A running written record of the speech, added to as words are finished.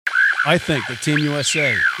I think that Team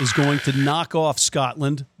USA is going to knock off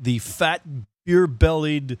Scotland. The fat,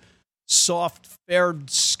 beer-bellied, soft,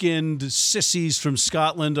 fair-skinned sissies from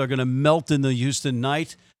Scotland are going to melt in the Houston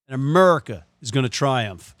night, and America is going to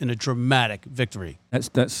triumph in a dramatic victory.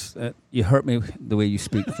 That's you hurt me the way you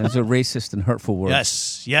speak. That's a racist and hurtful word.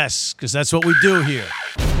 Yes, because that's what we do here.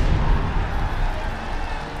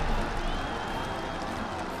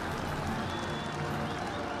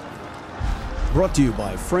 Brought to you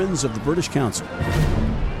by Friends of the British Council.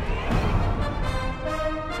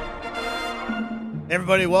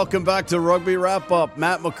 Everybody, welcome back to Rugby Wrap-Up.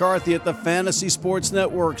 Matt McCarthy at the Fantasy Sports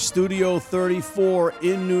Network, Studio 34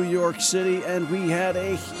 in New York City, and we had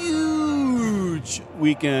a huge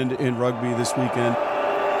weekend in rugby this weekend.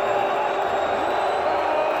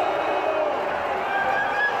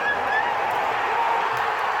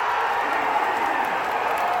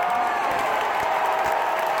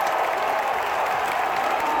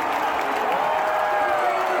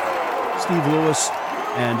 Steve Lewis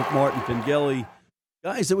and Martin Pengelly.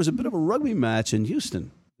 Guys, there was a bit of a rugby match in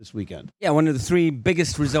Houston this weekend. Yeah, one of the three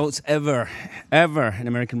biggest results ever in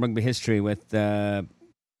American rugby history, with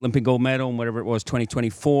Olympic gold medal and whatever it was,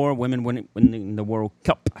 2024, women winning the World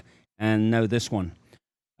Cup, and now this one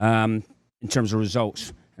in terms of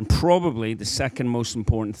results. And probably the second most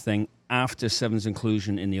important thing after Sevens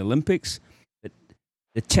inclusion in the Olympics.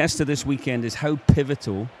 The test of this weekend is how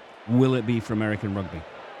pivotal will it be for American rugby?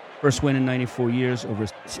 First win in 94 years over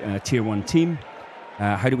a Tier 1 team.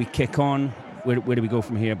 How do we kick on? Where do we go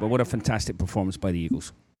from here? But what a fantastic performance by the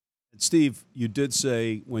Eagles. Steve, you did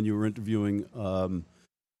say when you were interviewing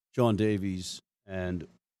John Davies and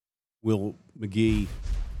Will McGee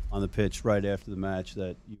on the pitch right after the match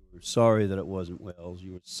that you were sorry that it wasn't Wales.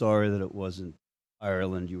 You were sorry that it wasn't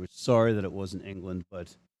Ireland. You were sorry that it wasn't England,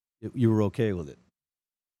 but you were okay with it.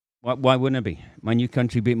 Why wouldn't it be? My new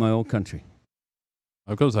country beat my old country.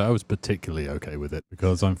 I've got to say, I was particularly okay with it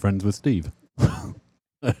because I'm friends with Steve.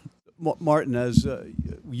 Martin, as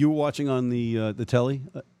you were watching on the telly?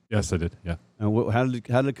 Yes, I did, yeah. And how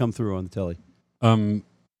did it come through on the telly?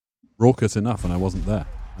 Raucous enough, and I wasn't there.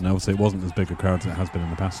 And obviously it wasn't as big a crowd as it has been in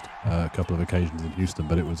the past couple of occasions in Houston,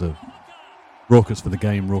 but it was a raucous for the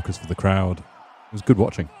game, raucous for the crowd. It was good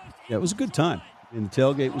watching. Yeah, it was a good time. And the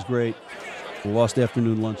tailgate was great. The Lost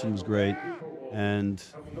Afternoon Luncheon was great. And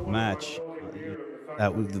the match,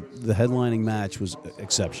 that was the headlining match was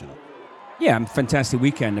exceptional. Yeah, fantastic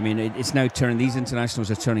weekend. I mean, it's now turning, these internationals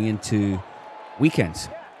are turning into weekends,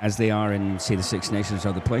 as they are in, say, the Six Nations or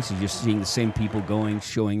other places. You're seeing the same people going,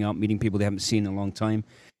 showing up, meeting people they haven't seen in a long time,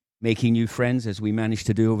 making new friends, as we managed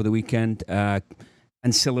to do over the weekend.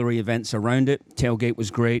 Ancillary events around it. Tailgate was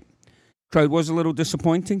great. Crowd was a little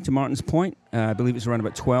disappointing, to Martin's point. I believe it's around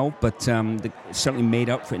about 12, but they certainly made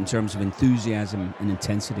up for it in terms of enthusiasm and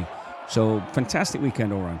intensity. So, fantastic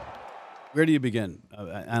weekend all around. Where do you begin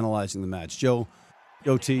analyzing the match? Joe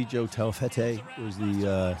Taufete was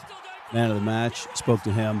the man of the match. Spoke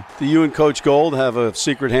to him. Do you and Coach Gold have a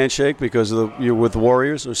secret handshake because you're with the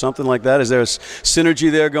Warriors or something like that? Is there a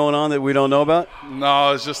synergy there going on that we don't know about?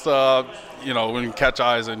 No, it's just when we catch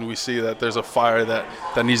eyes and we see that there's a fire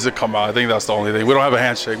that needs to come out. I think that's the only thing. We don't have a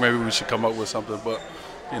handshake. Maybe we should come up with something. But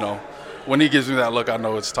when he gives me that look, I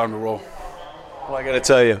know it's time to roll. Well, I got to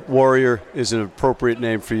tell you, Warrior is an appropriate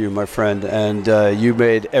name for you, my friend, and you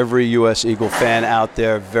made every U.S. Eagle fan out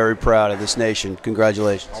there very proud of this nation.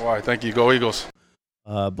 Congratulations. All right, thank you. Go Eagles.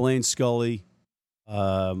 Blaine Scully,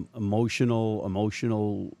 emotional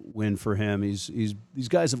win for him. These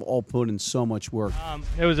guys have all put in so much work.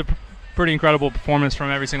 It was a pretty incredible performance from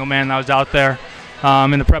every single man that was out there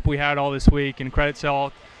in the prep we had all this week, and credit to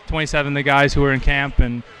all 27 of the guys who were in camp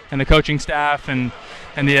and the coaching staff and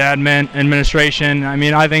the administration. I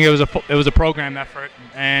mean, I think it was a program effort,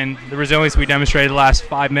 and the resilience we demonstrated the last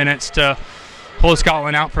 5 minutes to hold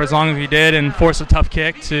Scotland out for as long as we did and force a tough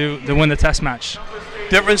kick to win the test match.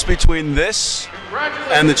 Difference between this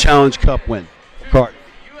and the Challenge Cup win, Cart?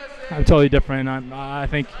 I'm totally different. I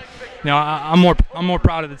think, I'm more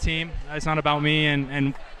proud of the team. It's not about me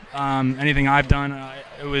and anything I've done.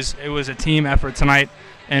 It was a team effort tonight,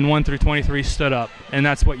 and 1 through 23 stood up, and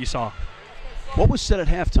that's what you saw. What was said at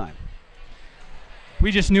halftime? We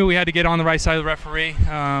just knew we had to get on the right side of the referee.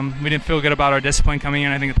 We didn't feel good about our discipline coming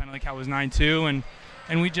in. I think the penalty count was 9-2,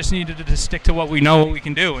 and we just needed to stick to what we know, what we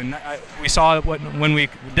can do. And we saw when we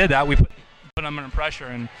did that, we put them under pressure,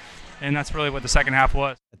 and that's really what the second half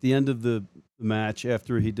was. At the end of the match,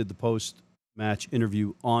 after he did the post-match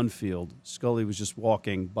interview on field, Scully was just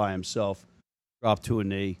walking by himself, dropped to a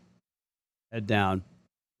knee, head down, a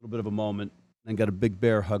little bit of a moment, and got a big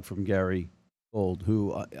bear hug from Gary Gold,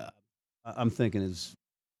 who I'm thinking is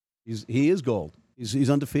He is gold. He's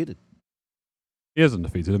undefeated. He is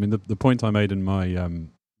undefeated. I mean, the point I made in my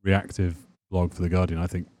reactive blog for The Guardian, I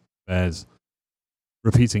think bears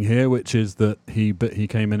repeating here, which is that he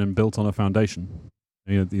came in and built on a foundation.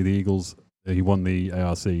 You know, the Eagles, he won the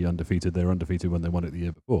ARC undefeated. They were undefeated when they won it the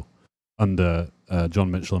year before under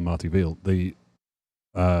John Mitchell and Marty Veal. The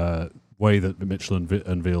way that Mitchell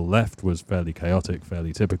and Veal left was fairly chaotic,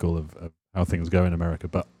 fairly typical of how things go in America,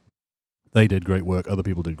 but they did great work. Other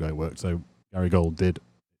people did great work. So Gary Gold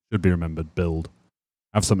should be remembered,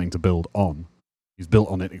 have something to build on. He's built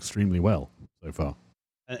on it extremely well so far.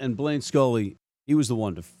 And Blaine Scully, he was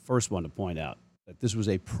the first one to point out that this was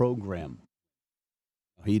a program.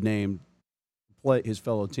 He named his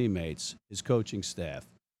fellow teammates, his coaching staff,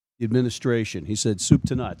 the administration. He said soup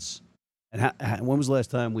to nuts. And when was the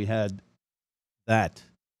last time we had that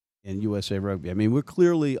in USA Rugby? I mean, we're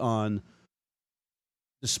clearly on,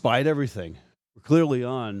 despite everything, we're clearly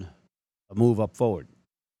on a move up forward.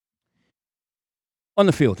 On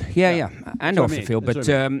the field, yeah. And off the field. That's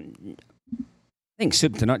But I think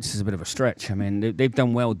soup to nuts is a bit of a stretch. I mean, they've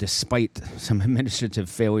done well despite some administrative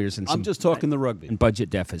failures and I'm just talking the rugby. and budget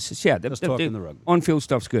deficits. Yeah, Just talking the rugby. on-field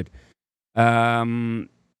stuff's good.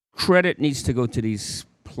 Credit needs to go to these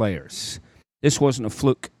players. This wasn't a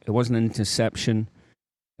fluke. It wasn't an interception.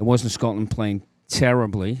 It wasn't Scotland playing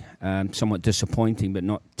terribly, somewhat disappointing, but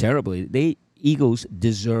not terribly. The Eagles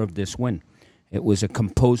deserved this win. It was a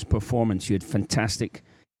composed performance. You had fantastic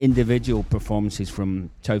individual performances from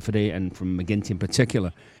Taufere and from McGinty in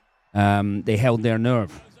particular. They held their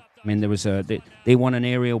nerve. I mean, there was they won an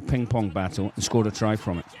aerial ping pong battle and scored a try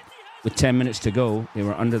from it. With 10 minutes to go, they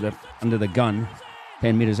were under the gun,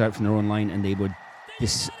 10 meters out from their own line, and they were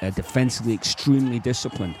defensively extremely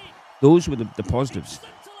disciplined. Those were the positives.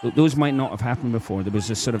 Those might not have happened before. There was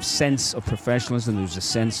a sort of sense of professionalism. There was a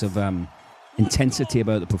sense of intensity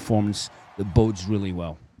about the performance that bodes really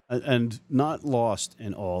well. And not lost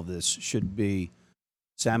in all this should be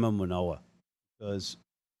Samu Manoa, because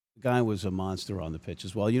the guy was a monster on the pitch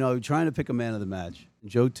as well. You know, trying to pick a man of the match. And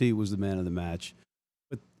Joe T was the man of the match.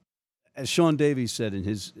 But as Sean Davies said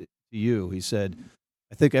to you, he said,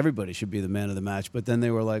 I think everybody should be the man of the match. But then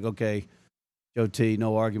they were like, okay, Joe T,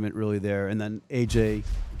 no argument really there. And then AJ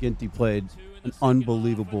Ginty played an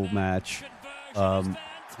unbelievable match.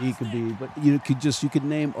 He could be, but you could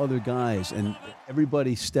name other guys, and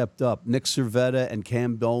everybody stepped up. Nick Cervetta and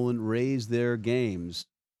Cam Dolan raised their games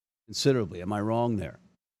considerably. Am I wrong there?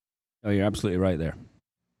 Oh, you're absolutely right there.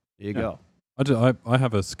 There you go. I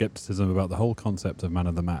have a skepticism about the whole concept of man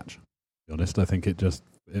of the match. To be honest, I think it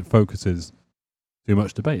focuses too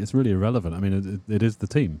much debate. It's really irrelevant. I mean, it is the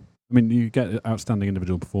team. I mean, you get outstanding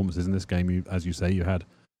individual performances in this game. As you say, you had,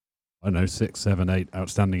 I don't know, 6, 7, 8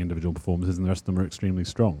 outstanding individual performances, and the rest of them are extremely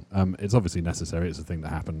strong. It's obviously necessary. It's a thing that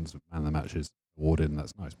happens. Man of the match is awarded, and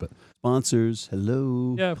that's nice. But sponsors,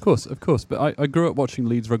 hello. Yeah, of course. But I grew up watching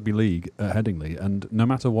Leeds Rugby League at Headingley, and no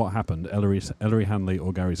matter what happened, Ellery Hanley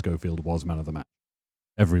or Gary Schofield was man of the match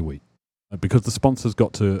every week, because the sponsors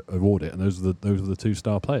got to award it, and those are the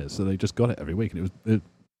 2-star players, so they just got it every week, and it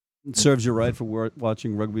serves you right for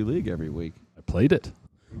watching rugby league every week. I played it.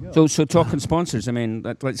 So talking sponsors, I mean,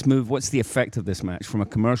 let's move. What's the effect of this match from a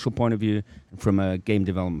commercial point of view and from a game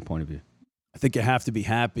development point of view? I think you have to be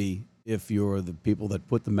happy if you're the people that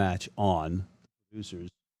put the match on, producers.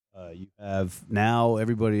 You have now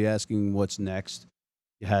everybody asking what's next.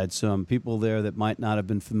 You had some people there that might not have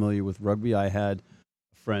been familiar with rugby. I had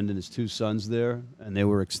a friend and his 2 sons there, and they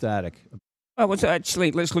were ecstatic. Well,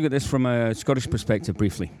 actually, let's look at this from a Scottish perspective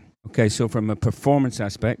briefly. Okay, so from a performance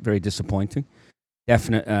aspect, very disappointing.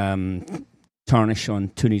 Definite tarnish on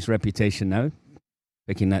Tooney's reputation now,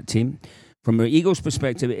 picking that team. From an Eagles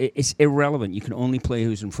perspective, it's irrelevant. You can only play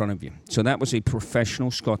who's in front of you. So that was a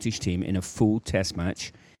professional Scottish team in a full test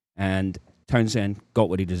match, and Townsend got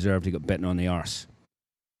what he deserved. He got bitten on the arse.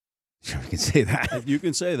 Sure, we can say that. You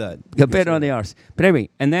can say that. Got bitten on the arse. But anyway,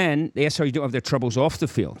 and then the SRU don't have their troubles off the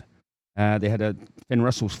field. They had Finn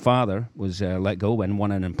Russell's father was let go and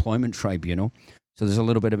won an employment tribunal. So there's a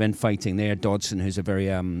little bit of infighting there. Dodson, who's a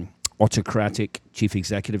very autocratic chief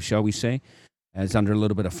executive, shall we say, is under a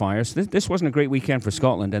little bit of fire. So this wasn't a great weekend for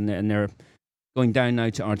Scotland, and they're going down now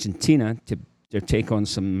to Argentina to take on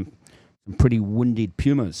some pretty wounded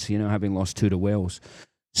Pumas, having lost 2 to Wales.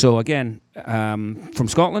 So again, from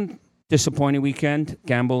Scotland, disappointing weekend.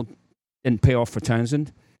 Gamble didn't pay off for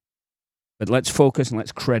Townsend. But let's focus and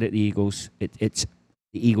let's credit the Eagles. It's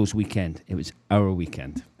the Eagles' weekend. It was our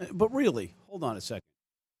weekend. But really, hold on a second.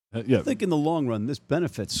 Yeah, I think in the long run, this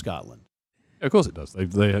benefits Scotland. Of course it does.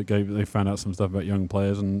 They found out some stuff about young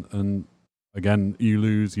players, and again, you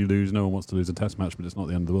lose. No one wants to lose a test match, but it's not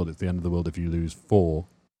the end of the world. It's the end of the world if you lose 4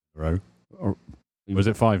 in a row. Or was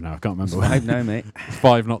it 5 now? I can't remember. It's 5 now, mate. It's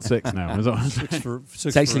 5, not 6 now. Is that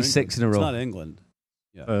It's actually 6 in a row. It's not England.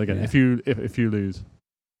 Yeah. again, Yeah. if you lose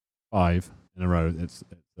 5 in a row, it's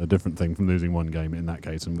a different thing from losing 1 game in that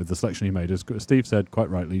case. And with the selection he made, as Steve said quite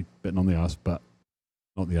rightly, bitten on the arse, but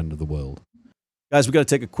not the end of the world. Guys, we've got to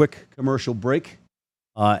take a quick commercial break.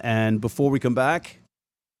 And before we come back,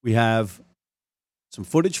 we have some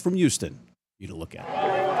footage from Houston for you to look at.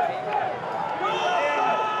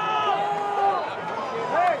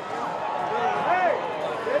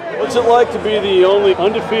 What's it like to be the only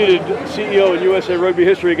undefeated CEO in USA Rugby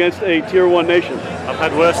history against a Tier 1 nation? I've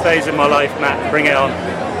had worse days in my life, Matt. Bring it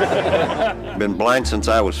on. Been blind since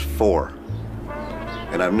I was 4.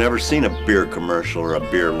 And I've never seen a beer commercial or a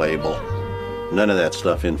beer label. None of that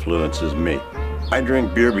stuff influences me. I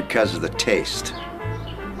drink beer because of the taste.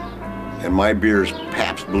 And my beer's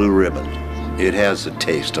Pabst Blue Ribbon. It has the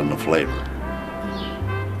taste and the flavor.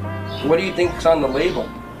 What do you think's on the label?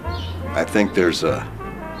 I think there's a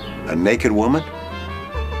naked woman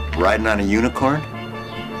riding on a unicorn,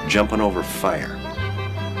 jumping over fire.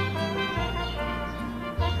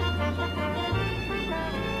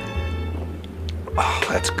 Oh,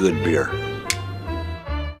 that's good beer.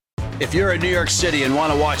 If you're in New York City and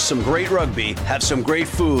want to watch some great rugby, have some great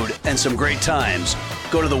food, and some great times,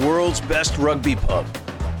 go to the world's best rugby pub,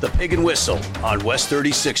 the Pig and Whistle on West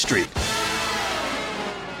 36th Street.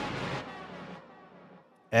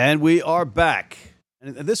 And we are back.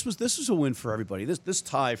 And this was a win for everybody. This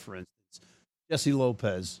tie, for instance, Jesse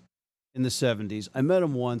Lopez in the 70s. I met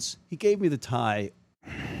him once. He gave me the tie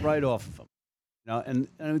right off of him. You know, and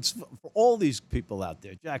it's for all these people out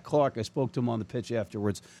there. Jack Clark, I spoke to him on the pitch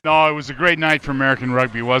afterwards. No, it was a great night for American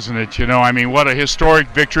rugby, wasn't it? You know, I mean, what a historic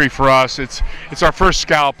victory for us. It's our first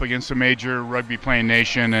scalp against a major rugby playing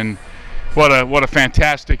nation, and what a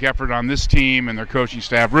fantastic effort on this team and their coaching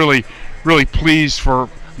staff. Really, really pleased for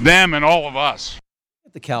them and all of us.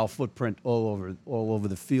 The Cal footprint all over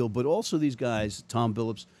the field, but also these guys, Tom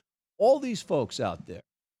Billups, all these folks out there.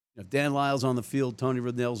 You know, Dan Lyle's on the field, Tony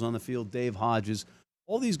Ridnell's on the field, Dave Hodges,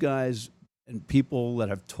 all these guys and people that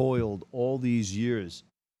have toiled all these years.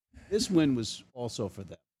 This win was also for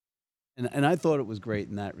them. And I thought it was great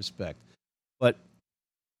in that respect. But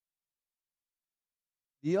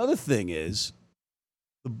the other thing is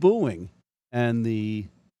the booing and the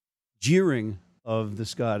jeering of the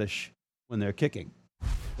Scottish when they're kicking.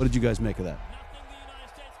 What did you guys make of that?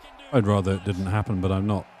 I'd rather it didn't happen, but I'm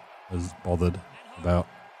not as bothered about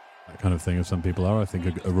that kind of thing as some people are. I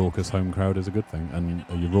think a raucous home crowd is a good thing, and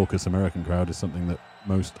a raucous American crowd is something that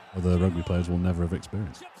most other rugby players will never have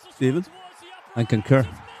experienced. Stevens? I concur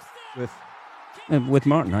with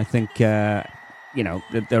Martin. I think there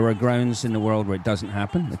are grounds in the world where it doesn't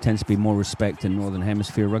happen. There tends to be more respect in Northern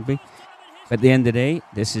Hemisphere rugby. But at the end of the day,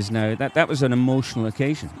 this is now that was an emotional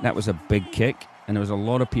occasion. That was a big kick, and there was a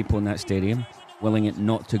lot of people in that stadium willing it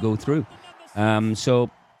not to go through. So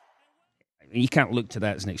you can't look to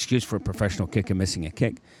that as an excuse for a professional kicker missing a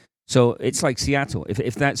kick. So it's like Seattle.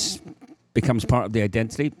 If that becomes part of the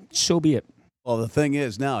identity, so be it. Well, the thing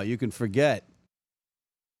is now you can forget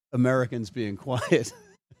Americans being quiet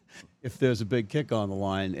if there's a big kick on the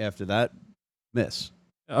line after that miss.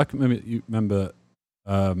 I can remember.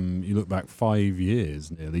 You look back 5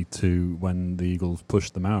 years nearly to when the Eagles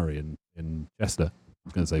pushed the Maori in Chester. I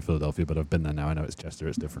was going to say Philadelphia, but I've been there now. I know it's Chester.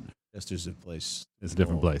 It's different. Chester's a place. It's a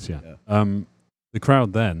different place, yeah. The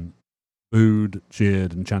crowd then booed,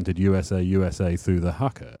 cheered, and chanted USA, USA through the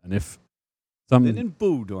haka. And if They didn't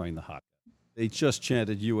boo during the haka. They just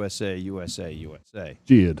chanted USA, USA, USA.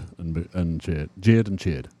 Jeered and cheered. Jeered and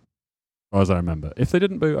cheered. As far as I remember. If they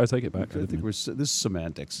didn't boo, I take it back. I think this is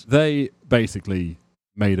semantics. They basically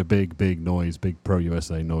made a big noise, big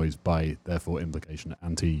pro-USA noise, by therefore implication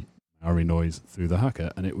anti-Maori noise through the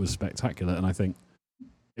haka, and it was spectacular, and I think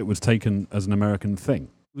it was taken as an American thing.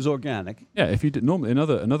 It was organic. Yeah, if you did normally in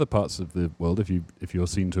other parts of the world, if you're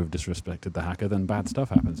seen to have disrespected the haka, then bad stuff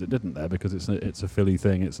happens. It didn't there because it's a Philly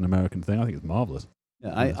thing, it's an American thing. I think it's marvelous.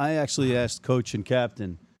 Yeah, I actually asked coach and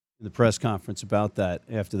captain in the press conference about that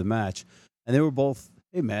after the match, and they were both,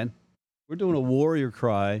 "Hey man, we're doing a warrior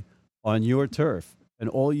cry on your turf." And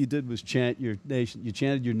all you did was chant your nation. You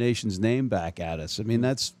chanted your nation's name back at us. I mean,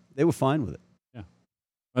 they were fine with it. Yeah,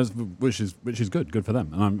 which is good for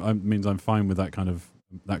them. And means I'm fine with that kind of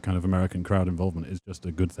American crowd involvement. Is just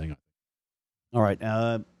a good thing. All right.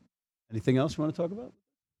 Anything else you want to talk about?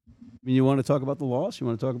 I mean, you want to talk about the loss? You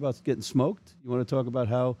want to talk about getting smoked? You want to talk about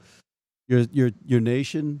how your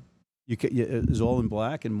nation is all in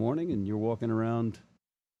black and mourning, and you're walking around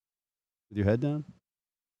with your head down?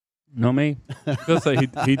 Not me. I'll say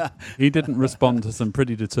he didn't respond to some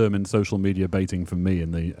pretty determined social media baiting from me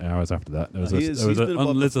in the hours after that. There was an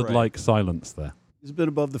unlizard-like silence there. He's been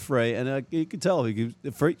above the fray, and you could tell.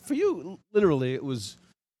 For you, literally, it was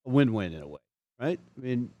a win-win in a way, right? I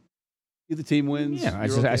mean, the team wins. Yeah,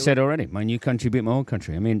 as I said already, my new country beat my old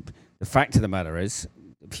country. I mean, the fact of the matter is,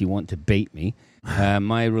 if you want to bait me,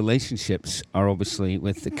 my relationships are obviously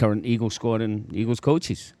with the current Eagles squad and Eagles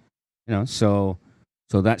coaches. So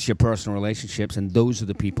that's your personal relationships, and those are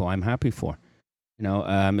the people I'm happy for.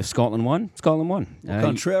 If Scotland won, Scotland won.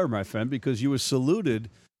 Contraire, my friend, because you were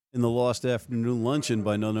saluted in the lost afternoon luncheon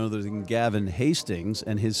by none other than Gavin Hastings,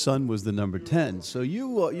 and his son was the number 10. So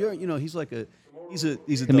he's like he's a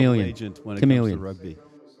chameleon. Double agent when it comes to rugby.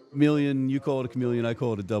 Chameleon, you call it a chameleon, I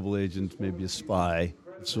call it a double agent, maybe a spy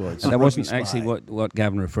of sorts. That wasn't actually what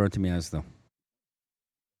Gavin referred to me as, though.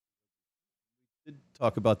 We did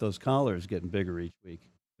talk about those collars getting bigger each week.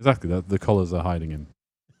 Exactly, the collars are hiding him.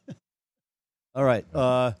 All right,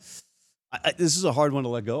 this is a hard one to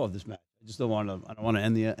let go of, this match. I just don't want to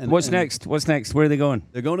end the. What's next? Where are they going?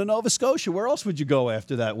 They're going to Nova Scotia. Where else would you go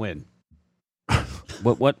after that win?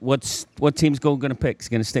 What team's going to pick? Is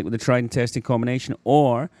going to stick with the tried and tested combination,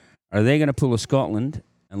 or are they going to pull a Scotland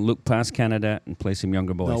and look past Canada and play some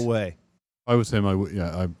younger boys? No way. I was him. I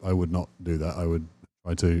would not do that. I would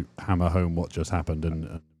try to hammer home what just happened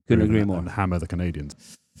and couldn't agree more. And hammer the Canadians.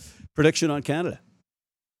 Prediction on Canada.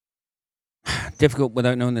 Difficult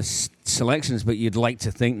without knowing the selections, but you'd like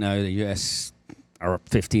to think now the US are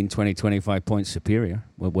 15, 20, 25 points superior,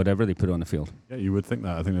 whatever they put on the field. Yeah, you would think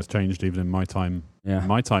that. I think that's changed even in my time. Yeah.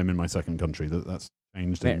 My time in my second country, that's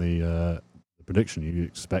changed in the prediction. You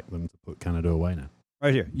expect them to put Canada away now.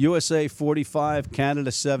 Right here, USA 45,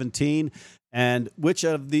 Canada 17. And which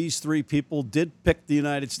of these three people did pick the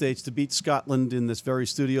United States to beat Scotland in this very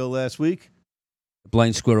studio last week? The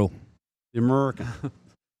blind squirrel. The American.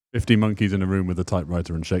 50 monkeys in a room with a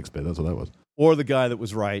typewriter and Shakespeare. That's what that was. Or the guy that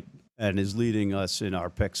was right and is leading us in our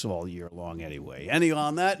picks all year long anyway.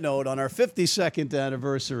 On that note, on our 52nd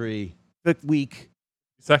anniversary week.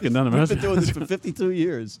 Second anniversary. We've been doing this for 52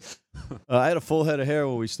 years. I had a full head of hair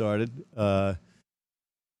when we started.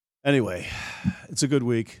 Anyway, it's a good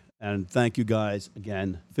week. And thank you guys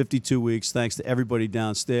again. 52 weeks. Thanks to everybody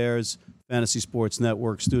downstairs, Fantasy Sports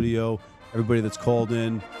Network studio, everybody that's called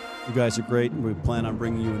in. You guys are great, and we plan on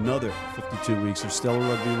bringing you another 52 weeks of stellar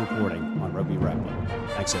rugby reporting on Rugby Wrap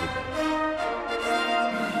Up. Thanks, everybody.